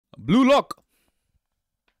Bluelock.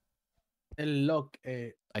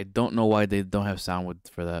 I don't know why they don't have sound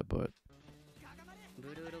for that, but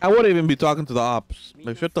I wouldn't even be talking to the ops.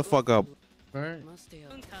 Like, shut the fuck up. right.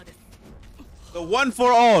 The one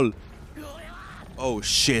for all. Oh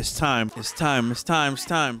shit, it's time. It's time. It's time. It's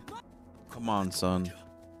time. Come on, son.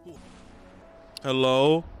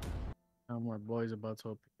 Hello. No more boys about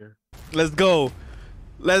to appear. Let's go.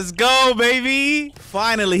 Let's go, baby.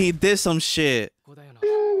 Finally, he did some shit.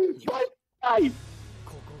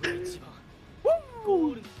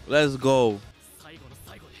 Let's go.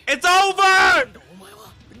 It's over.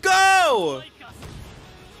 Go.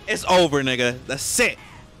 It's over, nigga. That's it.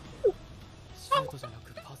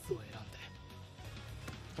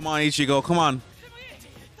 Come on, Ichigo. Come on.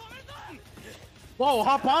 Whoa,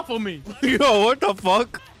 hop off of me. Yo, what the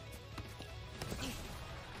fuck?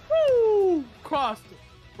 Woo! Crossed.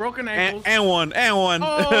 Broken ankles. And one.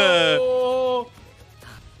 Oh!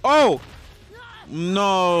 Oh!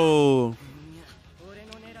 No.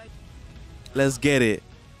 Let's get it.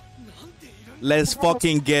 Let's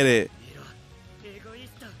fucking get it.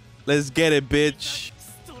 Let's get it, bitch.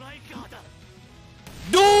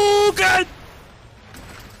 Dude!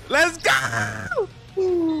 Let's go!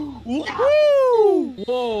 Woohoo!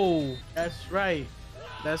 Whoa! That's right.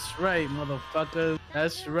 That's right, motherfucker.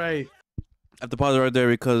 That's right. I have to pause it right there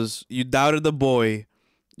because you doubted the boy.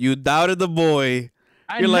 You doubted the boy.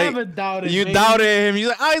 I never doubted him. You doubted him. You're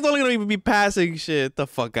like, oh, he's only gonna even be passing shit. The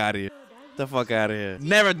fuck out of here. The fuck out of here.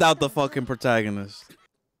 Never doubt the fucking protagonist.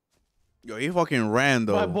 Yo, he fucking ran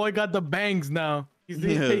though. My boy got the bangs now. He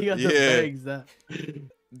got the bangs now.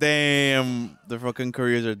 Damn, the fucking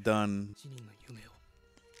careers are done.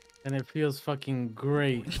 And it feels fucking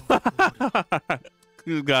great.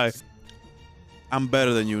 This guy. I'm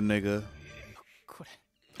better than you, nigga.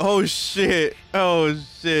 Oh shit. Oh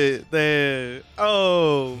shit. Damn.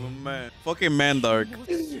 Oh man. Fucking Mandark.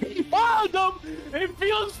 Oh, it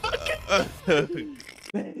feels fucking.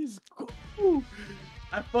 Let's go.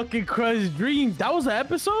 I fucking crushed dreams. That was an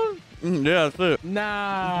episode? Yeah, that's it.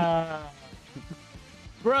 Nah.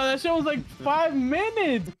 Bro, that shit was like 5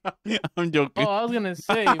 minutes. I'm joking. Oh, I was gonna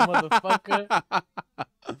say, motherfucker.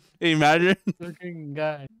 Imagine. Fucking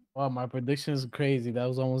guy. Wow, my prediction is crazy. That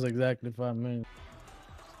was almost exactly 5 minutes.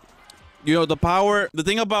 You know, the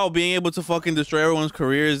thing about being able to fucking destroy everyone's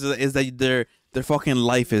careers is that their fucking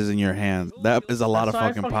life is in your hands. That is a lot of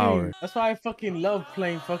fucking power. That's why I fucking love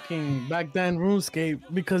playing fucking back then RuneScape,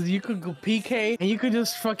 because you could go PK and you could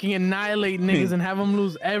just fucking annihilate niggas and have them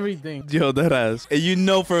lose everything. Yo, that ass. And you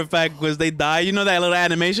know for a fact because they die, you know that little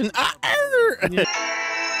animation?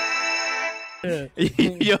 Yeah.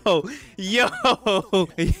 Yo.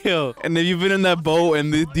 And then you've been in that boat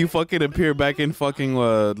and you fucking appear back in fucking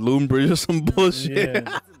Loonbridge or some bullshit.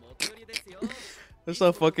 Yeah. That's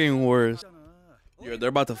the fucking worst. Yo, they're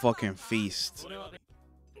about to fucking feast.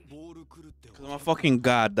 Cause I'm a fucking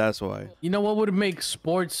god, that's why. You know what would make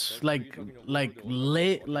sports like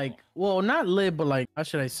lit? Like, well, not lit, but like, how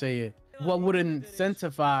should I say it? What would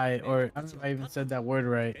incentivize, or I don't know if I even said that word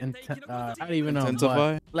right. I don't even know.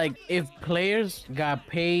 Incentivize? But, like, if players got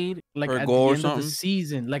paid like per at goal the or end of something? the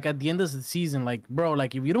season, like at the end of the season, like, bro,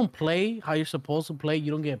 like if you don't play how you're supposed to play,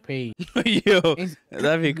 you don't get paid. Yo, It's-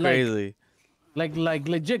 that'd be crazy. Like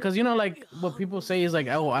legit, because you know, like what people say is like,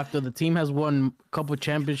 oh, after the team has won a couple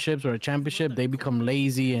championships or a championship, they become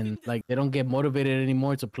lazy and like they don't get motivated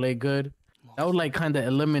anymore to play good. That would like kind of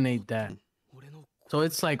eliminate that. So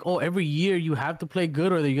it's like, oh, every year you have to play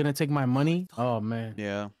good or they're gonna take my money. Oh man.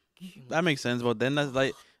 Yeah, that makes sense. But then that's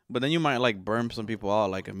like, but then you might like burn some people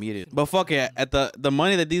out like immediately. But fuck it, at the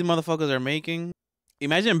money that these motherfuckers are making,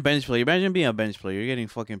 imagine bench player. Imagine being a bench player. You're getting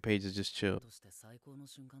fucking paid to just chill.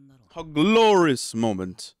 A glorious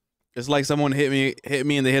moment. It's like someone hit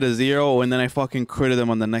me and they hit a 0 and then I fucking critted them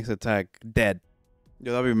on the next attack. Dead.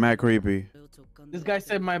 Yo, that'd be mad creepy. This guy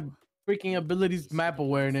said my freaking abilities map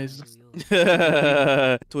awareness.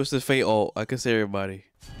 Twisted Fate ult. I can see everybody.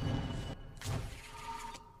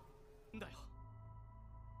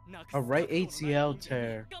 A right ACL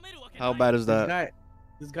tear. How bad is that?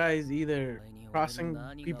 This guy is either crossing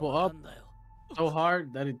people up so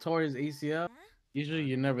hard that it tore his ACL. Usually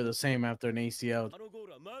you're never the same after an ACL.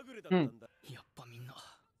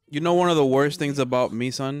 You know, one of the worst things about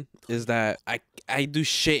me, son, is that I do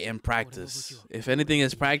shit in practice. If anything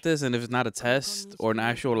is practice and if it's not a test or an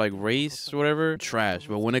actual like race or whatever, trash.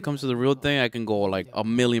 But when it comes to the real thing, I can go like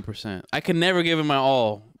 1,000,000%. I can never give it my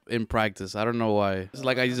all in practice. I don't know why. It's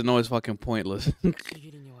like I just know it's fucking pointless.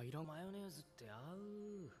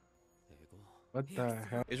 What the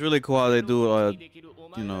hell? It's really cool how they do,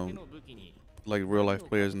 you know, like real life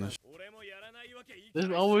players and this. There's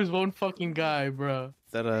always one fucking guy, bro.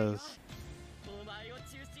 That is.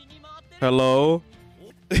 Hello?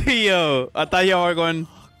 Yo, I thought y'all were going.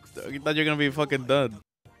 I thought you're gonna be fucking done.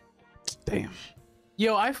 Damn.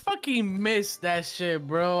 Yo, I fucking miss that shit,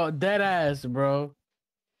 bro. Dead ass, bro.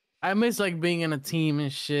 I miss like being in a team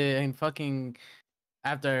and shit and fucking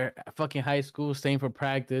after fucking high school, staying for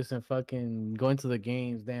practice and fucking going to the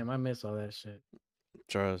games. Damn, I miss all that shit.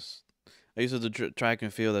 Trust. I used to do track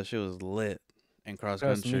and field. That shit was lit. And cross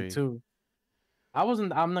Trust country. me too. I'm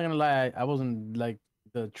not gonna lie. I wasn't like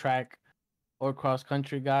the track or cross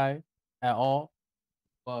country guy at all.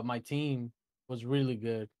 But my team was really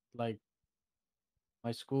good. Like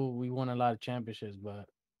my school, we won a lot of championships, but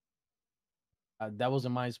that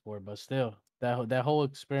wasn't my sport. But still, that whole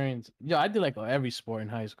experience. Yeah, I did like every sport in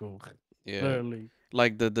high school. Yeah. Literally.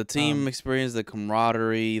 Like the team experience, the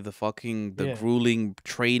camaraderie, the grueling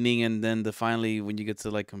training, and then the finally when you get to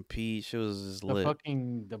like compete, shit was just lit.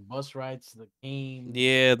 The bus rides, the game.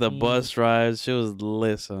 Yeah, the bus rides, shit was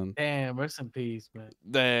lit, son. Damn, rest in peace, man.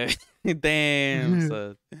 Damn,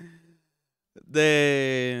 son.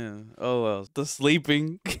 Damn. Oh well, the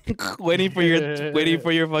sleeping, waiting for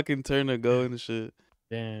your fucking turn to go and shit.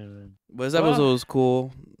 Damn, man. But this episode was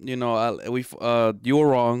cool. You know, you were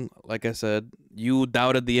wrong. Like I said, you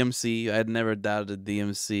doubted the MC. I had never doubted the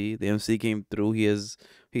MC. The MC came through.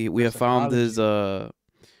 We have found his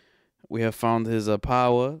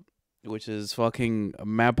power, which is fucking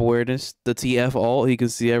map awareness. The TF all. He can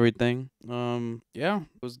see everything. Yeah,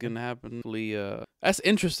 it was gonna happen. Hopefully, that's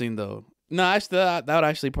interesting though. No, actually, that would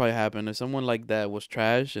actually probably happen if someone like that was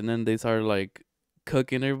trash and then they started like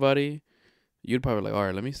cooking everybody. You'd probably like, all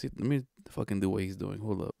right, let me fucking do what he's doing.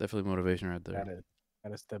 Hold up. Definitely motivation right there.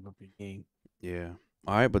 Gotta step up your game. Yeah.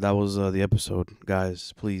 All right, but that was the episode.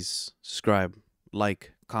 Guys, please subscribe,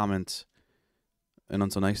 like, comment, and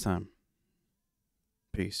until next time,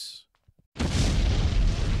 peace.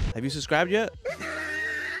 Have you subscribed yet?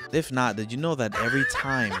 If not, did you know that every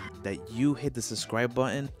time that you hit the subscribe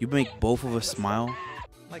button, you make both of us smile?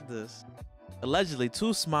 Like this. Allegedly,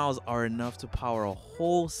 2 smiles are enough to power a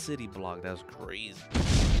whole city block. That's crazy.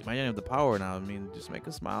 Imagine have the power now. I mean, just make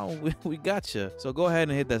a smile. We got you. So go ahead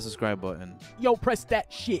and hit that subscribe button. Yo, press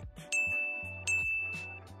that shit.